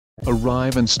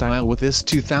Arrive in style with this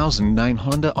 2009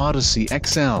 Honda Odyssey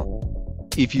XL.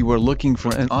 If you are looking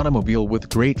for an automobile with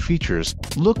great features,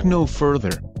 look no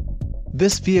further.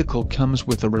 This vehicle comes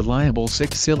with a reliable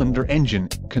 6-cylinder engine,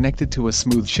 connected to a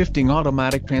smooth shifting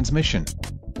automatic transmission.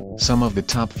 Some of the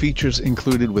top features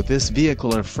included with this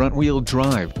vehicle are front-wheel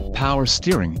drive, power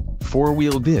steering,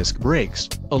 4-wheel disc brakes,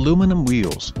 aluminum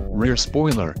wheels, rear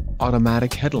spoiler,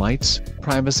 automatic headlights,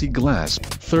 privacy glass,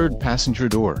 third passenger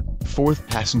door, fourth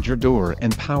passenger door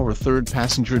and power third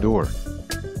passenger door.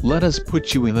 Let us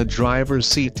put you in the driver's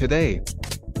seat today.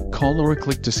 Call or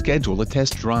click to schedule a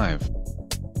test drive.